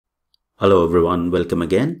Hello everyone, welcome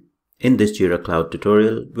again. In this Jira Cloud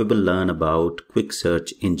tutorial, we will learn about quick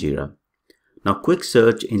search in Jira. Now, quick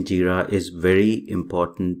search in Jira is very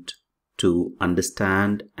important to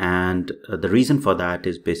understand, and the reason for that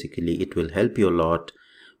is basically it will help you a lot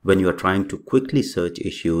when you are trying to quickly search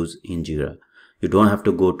issues in Jira. You don't have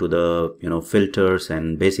to go to the filters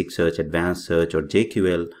and basic search, advanced search or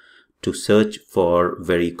JQL to search for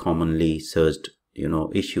very commonly searched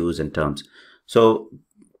issues and terms. So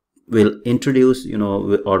we'll introduce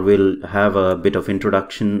we'll have a bit of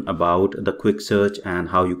introduction about the quick search and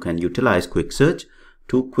how you can utilize quick search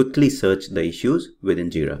to quickly search the issues within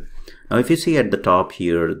Jira. Now if you see at the top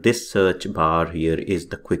here, this search bar here is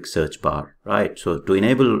the quick search bar, right? So to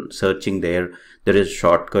enable searching there is a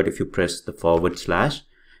shortcut. If you press the / on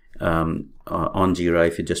Jira,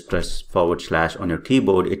 if you just press / on your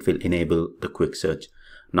keyboard, it will enable the quick search.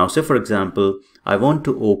 Now say for example, I want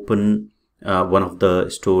to open one of the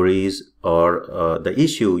stories or the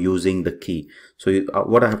issue using the key. So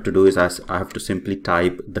what I have to do is I have to simply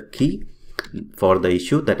type the key for the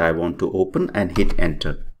issue that I want to open and hit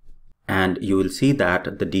enter. And you will see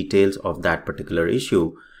that the details of that particular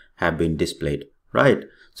issue have been displayed, right?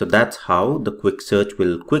 So that's how the quick search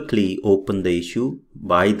will quickly open the issue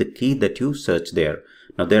by the key that you search there.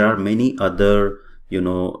 Now there are many other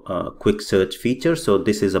quick search features. So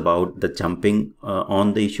this is about the jumping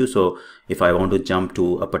on the issue. So if I want to jump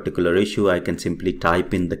to a particular issue, I can simply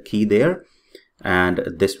type in the key there and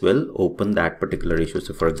this will open that particular issue.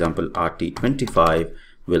 So for example, RT25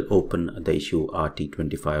 will open the issue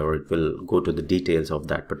RT25, or it will go to the details of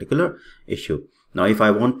that particular issue. Now if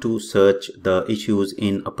I want to search the issues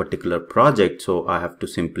in a particular project, so I have to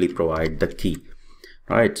simply provide the key,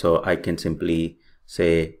 right? So I can simply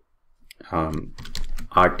say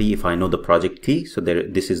RT if I know the project key. So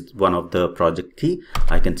this is one of the project key.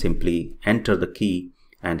 I can simply enter the key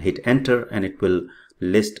and hit enter, and it will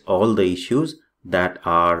list all the issues that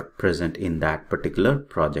are present in that particular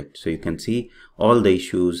project. So you can see all the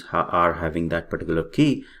issues are having that particular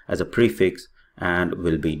key as a prefix and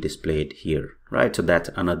will be displayed here, right? So that's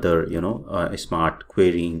another smart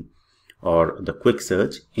querying or the quick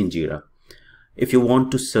search in Jira. If you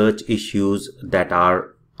want to search issues that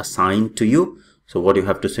are assigned to you, so what you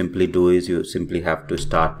have to simply do is you simply have to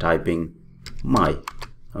start typing my,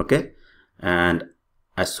 okay, and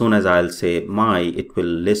as soon as I'll say my, it will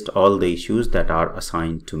list all the issues that are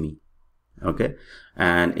assigned to me, okay.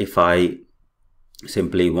 And if I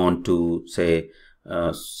simply want to say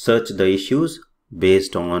search the issues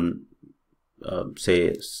based on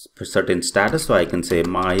say certain status, so I can say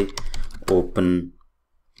my open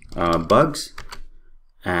bugs,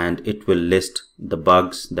 and it will list the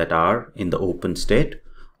bugs that are in the open state,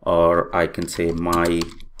 or I can say my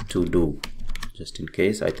to do, just in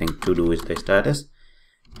case. I think to do is the status,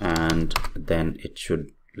 and then it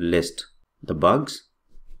should list the bugs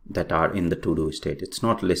that are in the to do state. It's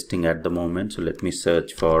not listing at the moment, so let me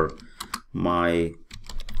search for my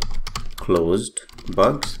closed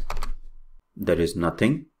bugs. There is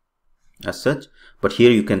nothing as such, but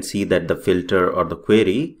here you can see that the filter or the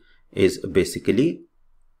query is basically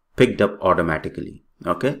picked up automatically,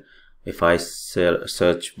 okay. If I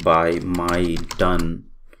search by my done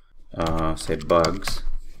say bugs,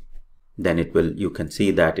 then it will, you can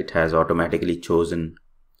see that it has automatically chosen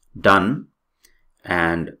done,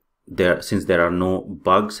 and since there are no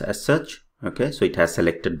bugs as such, okay, so it has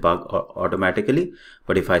selected bug automatically.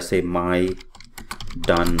 But if I say my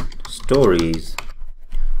done stories,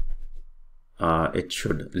 it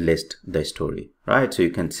should list the story, right? So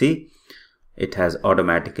you can see it has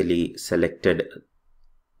automatically selected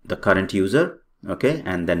the current user, okay,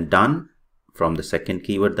 and then done from the second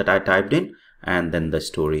keyword that I typed in, and then the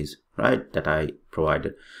stories, right, that I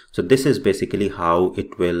provided. So this is basically how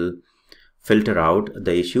it will filter out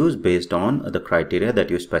the issues based on the criteria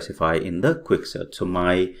that you specify in the quick search. So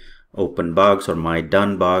my open bugs or my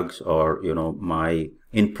done bugs or my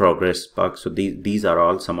in progress bugs. So these are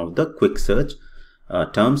all some of the quick search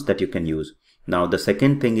terms that you can use. Now the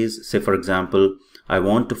second thing is, say for example, I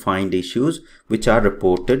want to find issues which are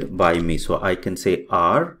reported by me. So I can say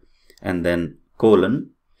R and then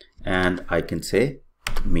colon, and I can say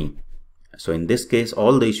me. So in this case,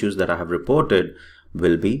 all the issues that I have reported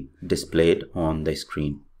will be displayed on the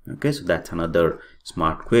screen, okay. So that's another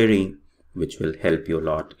smart query which will help you a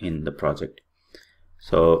lot in the project.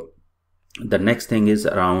 So the next thing is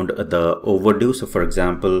around the overdue. So for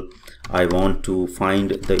example, I want to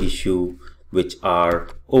find the issue which are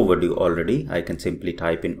overdue already. I can simply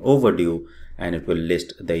type in overdue and it will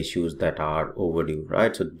list the issues that are overdue,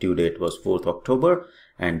 right? So due date was 4th October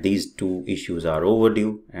and these two issues are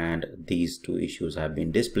overdue, and these two issues have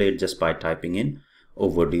been displayed just by typing in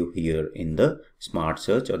overdue here in the smart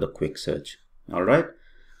search or the quick search. All right.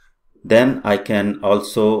 Then I can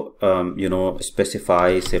also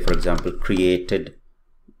specify, say for example, created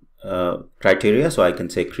criteria. So I can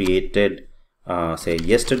say created say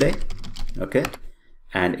yesterday, okay,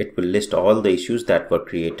 and it will list all the issues that were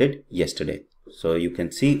created yesterday. So you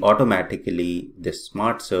can see automatically this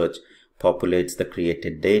smart search populates the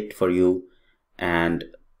created date for you and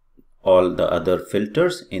all the other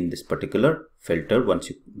filters in this particular filter once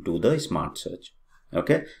you do the smart search.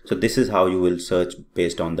 Okay, so this is how you will search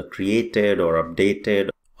based on the created or updated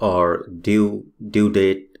or due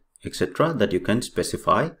date, etc., that you can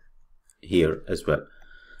specify here as well.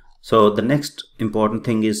 So the next important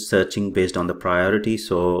thing is searching based on the priority.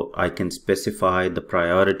 So I can specify the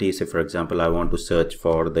priority. Say for example, I want to search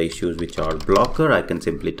for the issues which are blocker. I can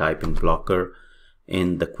simply type in blocker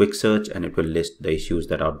in the quick search and it will list the issues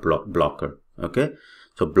that are blocker. Okay,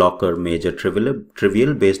 so blocker, major,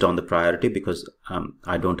 trivial based on the priority, because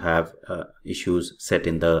I don't have issues set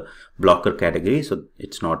in the blocker category, so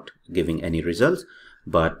it's not giving any results.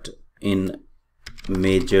 But in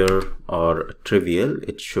major or trivial,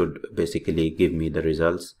 it should basically give me the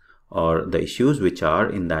results or the issues which are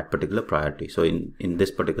in that particular priority. So in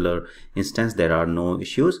this particular instance there are no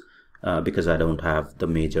issues because I don't have the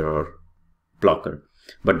major or blocker,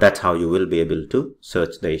 but that's how you will be able to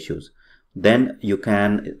search the issues. Then you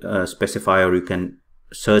can specify, or you can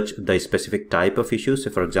search the specific type of issues. So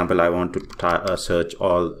for example, I want to search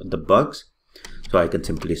all the bugs, so I can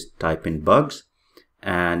simply type in bugs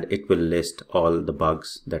and it will list all the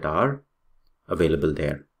bugs that are available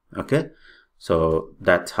there. Okay, so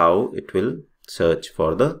that's how it will search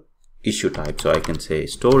for the issue type. So I can say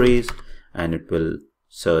stories and it will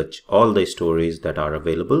search all the stories that are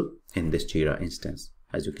available in this Jira instance,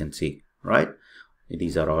 as you can see, right?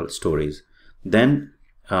 These are all stories. Then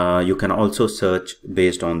you can also search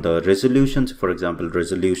based on the resolutions. For example,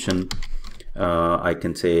 resolution, I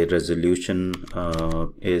can say resolution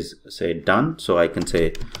is say done. So I can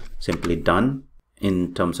say simply done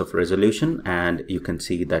in terms of resolution, and you can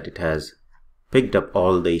see that it has picked up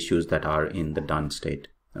all the issues that are in the done state.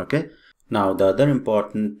 Okay. Now the other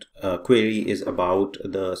important query is about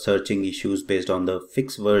the searching issues based on the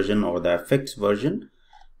fixed version or the effects version,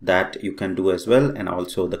 that you can do as well, and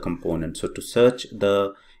also the component. So to search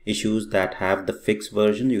the issues that have the fixed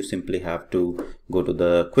version, you simply have to go to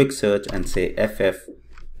the quick search and say FF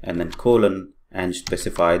and then colon and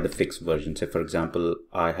specify the fixed version. Say for example,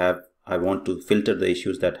 I want to filter the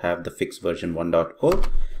issues that have the fixed version 1.0.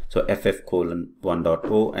 So FF colon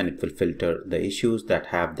 1.0, and it will filter the issues that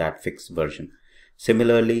have that fixed version.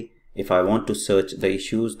 Similarly, if I want to search the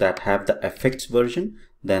issues that have the effects version,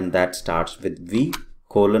 then that starts with V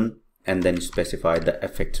colon and then specify the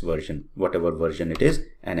effects version, whatever version it is,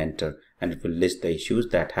 and enter, and it will list the issues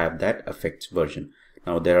that have that effects version.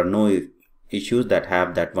 Now there are no issues that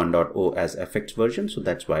have that 1.0 as effects version, so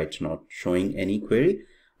that's why it's not showing any query,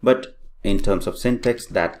 but in terms of syntax,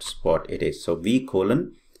 that's what it is. So V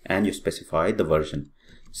colon and you specify the version.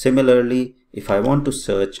 Similarly, if I want to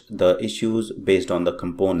search the issues based on the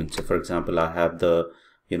components, so for example, I have the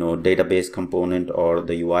database component or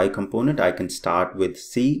the UI component, I can start with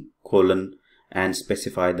C colon and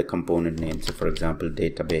specify the component name. So for example,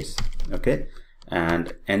 database, okay,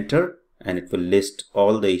 and enter, and it will list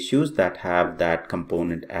all the issues that have that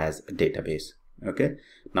component as a database. Okay,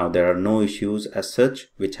 now there are no issues as such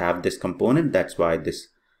which have this component. That's why this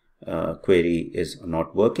query is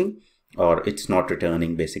not working, or it's not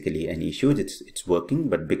returning basically any issues. It's working,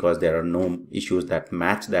 but because there are no issues that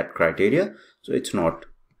match that criteria, so it's not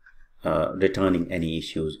returning any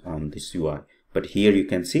issues on this UI. But here you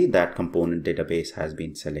can see that component database has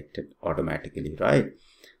been selected automatically, right?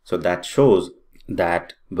 So that shows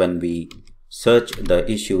that when we search the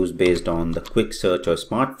issues based on the quick search or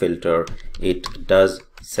smart filter, it does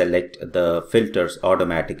select the filters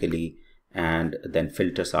automatically and then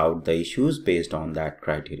filters out the issues based on that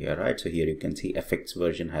criteria, right? So here you can see effects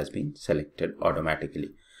version has been selected automatically.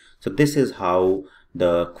 So this is how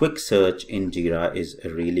the quick search in Jira is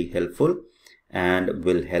really helpful and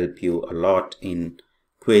will help you a lot in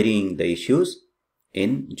querying the issues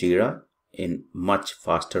in Jira in much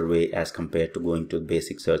faster way as compared to going to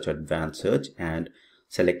basic search or advanced search and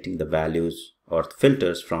selecting the values or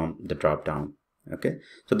filters from the drop down. Okay,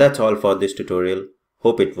 so that's all for this tutorial.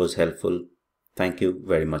 Hope it was helpful. Thank you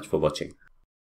very much for watching.